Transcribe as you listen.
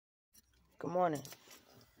Good morning.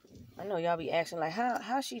 I know y'all be asking, like,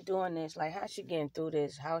 how she doing this? Like, how she getting through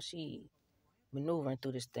this? How she maneuvering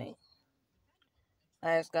through this thing?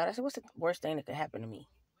 I asked God, I said, what's the worst thing that could happen to me?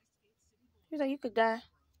 He was like, you could die.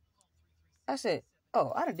 I said,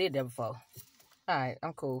 oh, I done did that before. All right,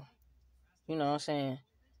 I'm cool. You know what I'm saying?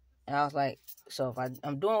 And I was like, so if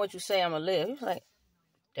I'm doing what you say, I'm going to live. He was like,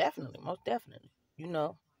 definitely, most definitely. You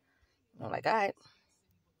know? I'm like, all right.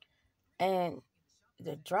 And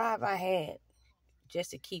the drive I had just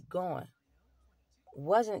to keep going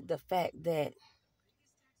wasn't the fact that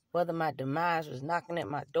whether my demise was knocking at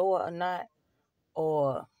my door or not,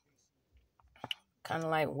 or kind of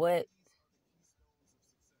like what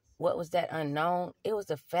was that unknown. It was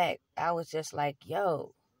the fact I was just like,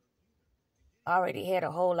 yo, I already had a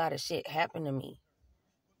whole lot of shit happen to me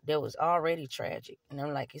that was already tragic. And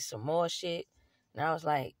I'm like, it's some more shit. And I was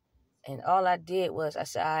like, and all I did was I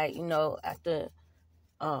said, all right, after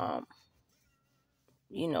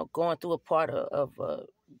going through a part of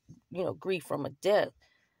grief from a death,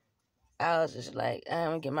 I was just like, I'm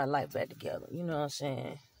gonna get my life back together. You know what I'm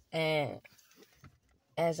saying? And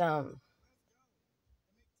as I'm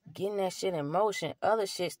getting that shit in motion, other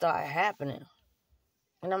shit started happening.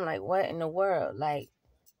 And I'm like, what in the world? Like,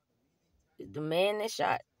 the man that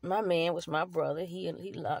shot my man was my brother. He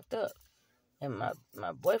locked up. And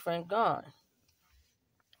my boyfriend gone.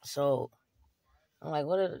 So I'm like,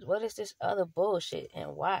 what is this other bullshit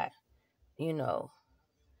and why? And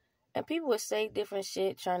people would say different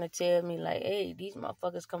shit trying to tell me like, hey, these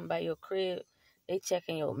motherfuckers coming by your crib, they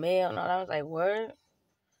checking your mail and all that. I was like, word?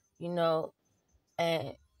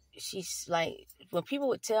 And she's like, when people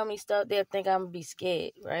would tell me stuff, they'll think I'm gonna be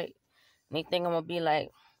scared, right? And they think I'm gonna be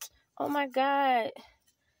like, oh my God,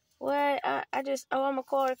 what? I'm gonna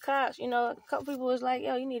call the cops. A couple people was like,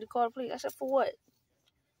 yo, you need to call the police. I said, for what?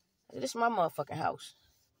 I said, this is my motherfucking house.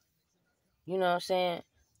 You know what I'm saying?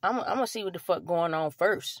 I'm gonna see what the fuck going on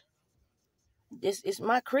first. It's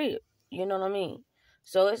my crib. You know what I mean?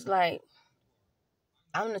 So it's like,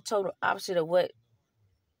 I'm the total opposite of what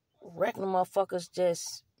regular motherfuckers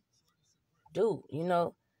just do,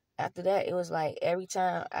 After that, it was like every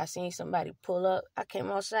time I seen somebody pull up, I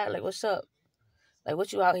came outside like, what's up? Like,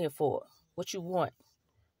 what you out here for? What you want?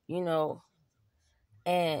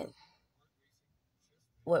 And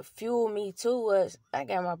what fueled me too was I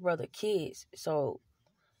got my brother kids. So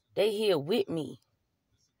they here with me.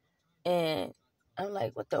 And I'm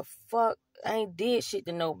like, what the fuck? I ain't did shit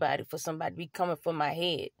to nobody for somebody to be coming for my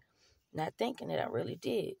head. Not thinking that I really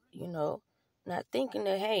did, Not thinking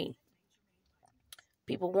that, hey,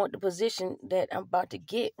 people want the position that I'm about to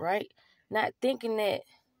get, right? Not thinking that,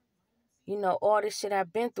 all this shit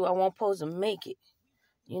I've been through, I won't supposed to make it.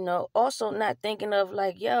 Also not thinking of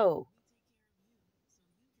like, yo,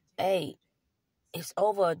 hey, it's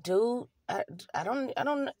over a dude. I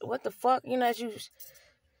don't, what the fuck, as you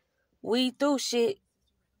weed through shit,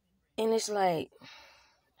 and it's like,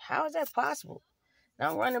 how is that possible? And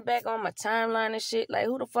I'm running back on my timeline and shit, like,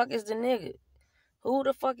 who the fuck is the nigga?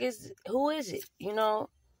 Who is it,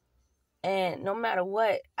 And no matter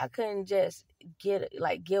what, I couldn't just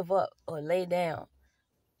give up or lay down,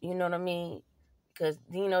 you know what I mean? Because,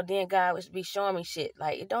 then God would be showing me shit,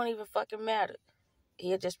 like, it don't even fucking matter.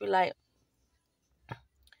 He'll just be like,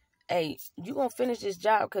 hey, you gonna finish this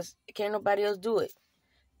job because can't nobody else do it.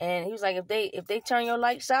 And he was like, if they turn your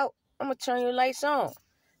lights out, I'm gonna turn your lights on.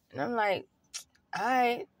 And I'm like, all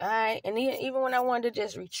right. And even when I wanted to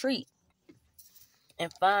just retreat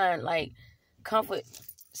and find like comfort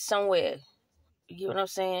somewhere, you know what I'm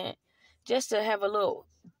saying? Just to have a little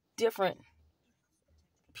different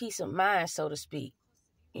peace of mind, so to speak,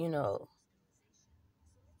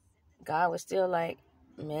 God was still like,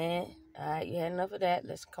 man, all right, you had enough of that.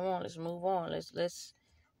 Let's move on. Let's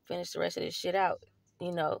finish the rest of this shit out.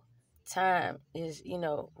 Time is,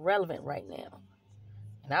 relevant right now.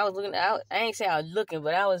 And I was looking out, I ain't say I was looking,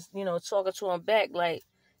 but I was, talking to him back like,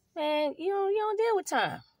 man, you don't deal with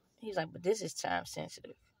time. He's like, but this is time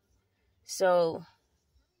sensitive. So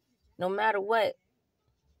no matter what,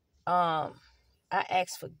 I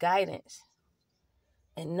asked for guidance.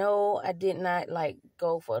 And no, I did not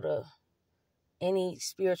go for any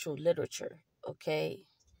spiritual literature, okay?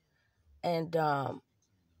 And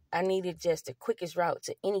I needed just the quickest route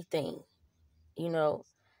to anything, And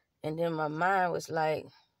then my mind was like,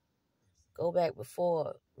 go back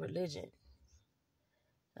before religion.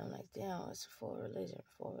 I'm like, damn, it's before religion.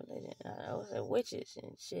 I was like, witches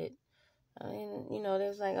and shit. I mean, they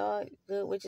was like, oh, good witches.